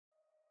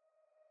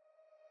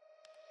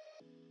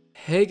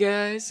Hey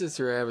guys, it's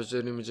your average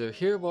Joe demonjoe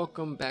here.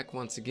 Welcome back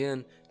once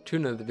again to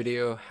another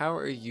video. How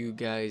are you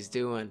guys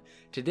doing?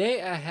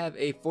 Today I have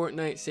a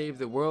Fortnite Save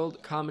the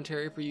World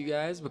commentary for you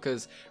guys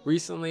because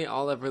recently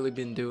all I've really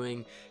been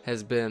doing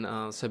has been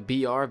some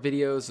BR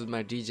videos with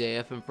my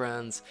DJF and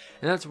friends,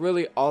 and that's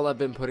really all I've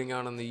been putting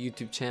out on the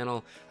YouTube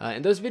channel.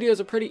 And those videos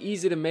are pretty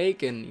easy to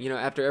make, and you know,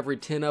 after every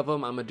 10 of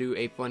them I'm gonna do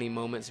a funny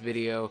moments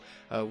video,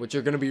 which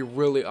are gonna be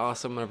really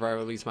awesome whenever I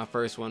release my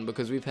first one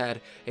because we've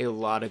had a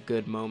lot of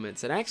good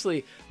moments. And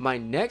actually my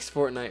next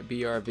Fortnite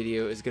BR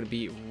video is gonna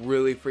be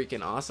really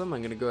freaking awesome.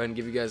 I'm gonna go ahead and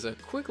give you guys a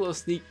quick little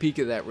sneak peek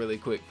of that really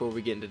quick before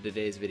we get into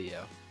today's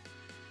video.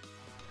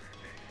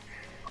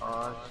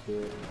 Oh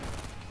shit.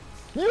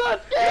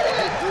 Let's get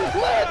it!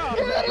 Let's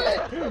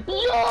get it! Yo!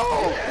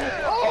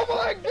 Oh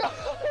my god!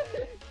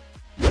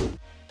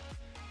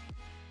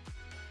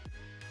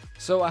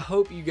 So I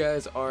hope you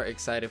guys are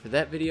excited for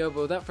that video,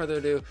 but without further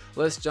ado,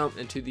 let's jump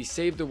into the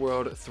Save the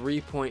World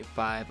 3.5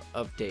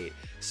 update.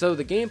 So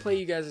the gameplay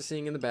you guys are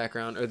seeing in the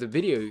background, or the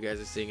video you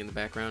guys are seeing in the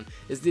background,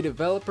 is the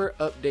developer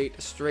update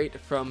straight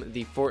from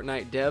the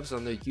Fortnite devs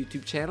on their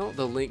YouTube channel.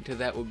 The link to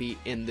that will be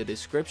in the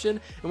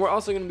description. And we're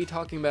also going to be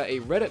talking about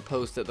a Reddit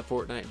post that the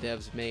Fortnite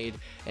devs made,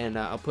 and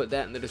I'll put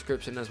that in the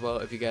description as well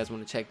if you guys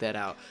want to check that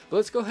out. But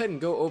let's go ahead and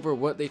go over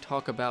what they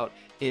talk about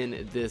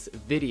in this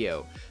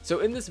video. So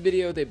in this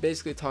video, they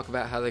basically talk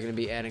about how they're going to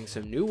be adding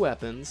some new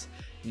weapons,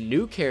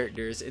 new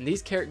characters, and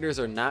these characters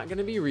are not going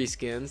to be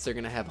reskins. They're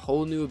going to have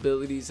whole new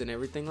abilities and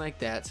everything like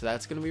that, so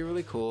that's going to be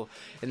really cool.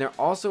 And they're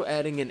also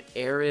adding an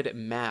arid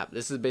map.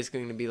 This is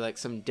basically going to be like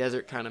some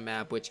desert kind of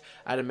map, which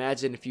I'd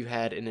imagine if you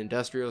had an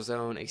industrial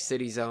zone, a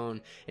city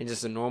zone, and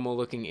just a normal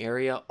looking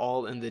area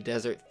all in the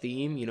desert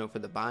theme, you know, for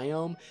the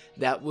biome,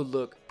 that would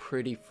look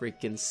pretty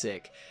freaking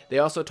sick. They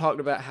also talked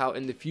about how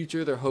in the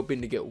future they're hoping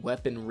to get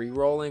weapon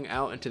re-rolling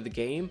out into the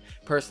game.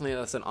 Personally,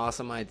 that's an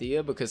awesome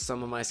idea because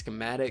some of my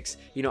schematics,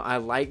 you know, I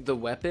like the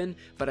weapon,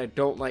 but I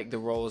don't like the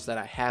rolls that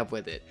I have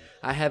with it.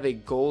 I have a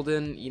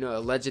golden, you know, a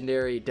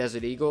legendary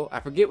Desert Eagle. I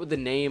forget what the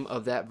name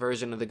of that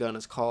version of the gun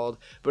is called,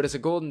 but it's a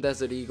golden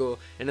Desert Eagle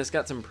and it's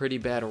got some pretty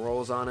bad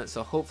rolls on it,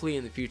 so hopefully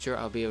in the future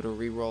I'll be able to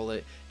re-roll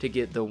it to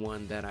get the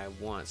one that I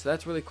want. So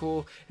that's really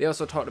cool. They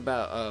also talked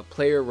about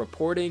player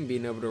reporting,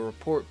 being able to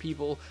report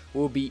people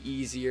will be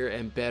easier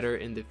and better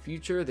in the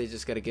future. They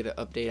just got to get an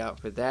update out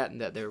for that,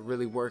 and that they're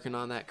really working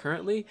on that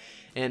currently.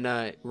 And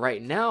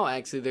right now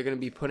actually they're going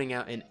to be putting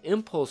out an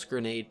impulse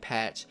grenade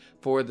patch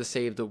for the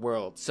Save the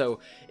World. So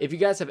if you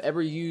guys have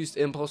ever used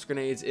impulse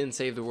grenades in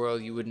Save the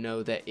World, you would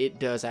know that it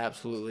does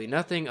absolutely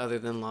nothing other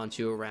than launch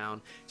you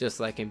around just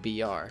like in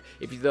BR.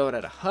 If you throw it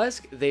at a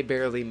husk, they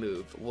barely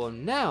move. Well,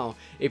 now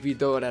if you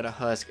throw it at a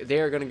husk, they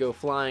are going to go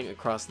flying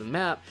across the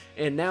map,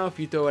 and now if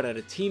you throw it at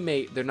a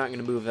teammate, they're not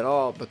going to move at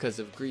all because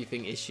of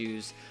griefing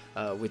issues,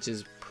 which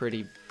is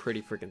pretty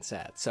freaking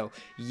sad. So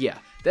yeah,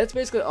 that's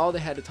basically all they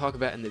had to talk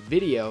about in the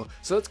video.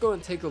 So let's go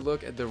and take a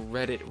look at the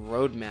Reddit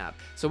roadmap.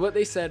 So what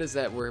they said is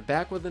that we're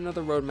back with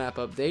another roadmap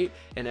update,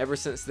 and ever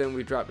since then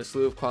we dropped a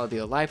slew of quality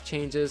of life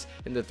changes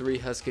in the 3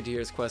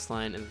 Husketeers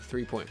questline and the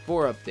 3.4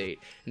 update.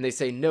 And they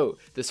say, note,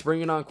 the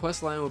Spring and On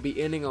questline will be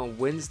ending on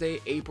Wednesday,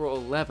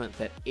 April 11th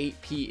at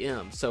 8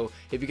 p.m. So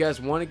if you guys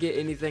want to get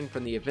anything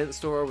from the event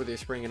store with your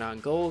Spring and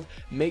On gold,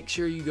 make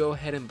sure you go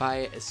ahead and buy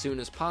it as soon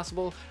as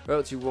possible, or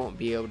else you won't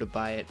be able to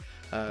buy it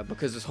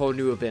because this whole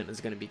new event is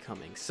going to be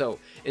coming. So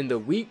in the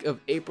week of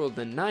April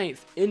the 9th,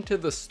 Into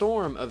the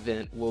Storm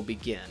event will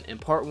begin, and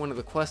part 1 of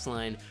the quest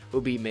line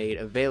will be made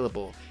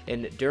available.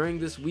 And during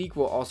this week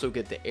we'll also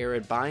get the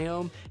arid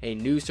biome, a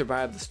new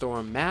Survive the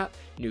Storm map,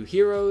 new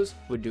heroes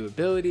with new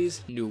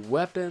abilities, new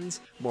weapons,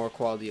 more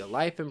quality of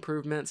life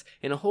improvements,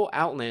 and a whole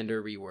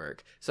Outlander rework.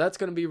 So that's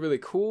going to be really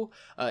cool.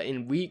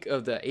 In week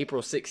of the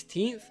April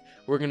 16th,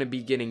 we're going to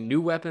be getting new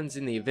weapons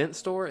in the event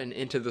store and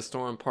Into the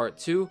Storm part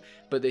 2,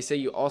 but they say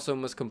you also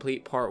must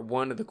complete part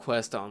 1 of the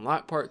quest to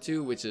unlock part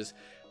 2, which is,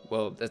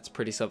 well, that's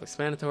pretty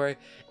self-explanatory.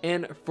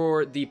 And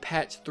for the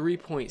patch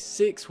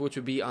 3.6, which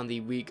would be on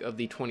the week of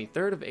the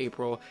 23rd of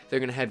April, they're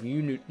going to have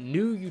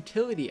new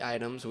utility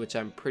items, which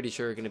I'm pretty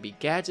sure are going to be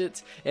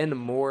gadgets, and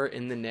more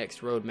in the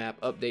next roadmap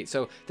update.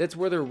 So that's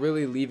where they're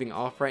really leaving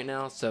off right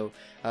now. So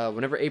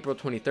whenever April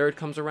 23rd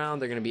comes around,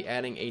 they're going to be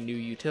adding a new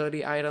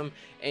utility item,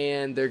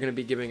 and they're going to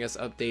be giving us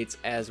updates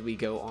as we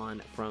go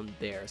on from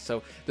there.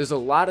 So there's a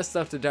lot of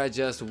stuff to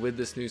digest with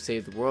this new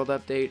Save the World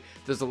update.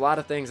 There's a lot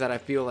of things that I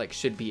feel like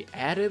should be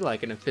added,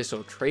 like an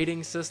official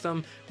trading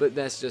system, but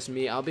that's just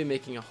me. I'll be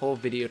making a whole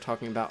video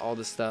talking about all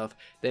the stuff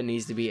that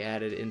needs to be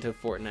added into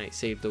Fortnite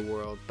Save the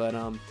World. But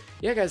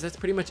yeah guys, that's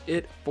pretty much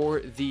it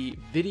for the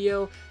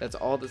video. That's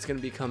all that's going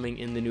to be coming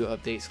in the new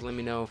update. So let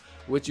me know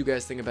what you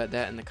guys think about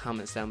that in the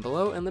comments down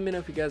below, and let me know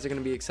if you guys are going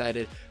to be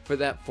excited for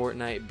that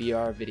Fortnite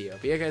BR video.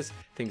 But yeah guys,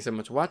 thanks so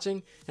much for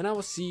watching, and I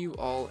will see you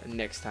all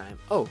next time.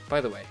 Oh,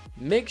 by the way,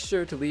 make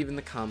sure to leave in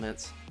the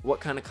comments what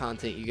kind of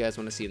content you guys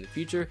want to see in the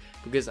future,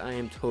 because I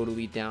am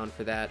totally down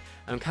for that.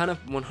 I'm kind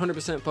of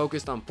 100%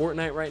 focused on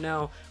Fortnite right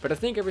now, but I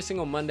think every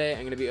single Monday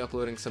I'm going to be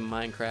uploading some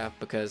Minecraft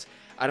because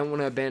I don't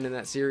want to abandon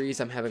that series.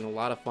 I'm having a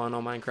lot of fun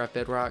on Minecraft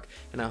Bedrock,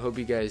 and I hope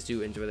you guys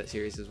do enjoy that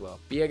series as well.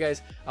 But yeah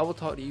guys, I will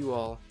talk to you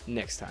all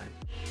next time.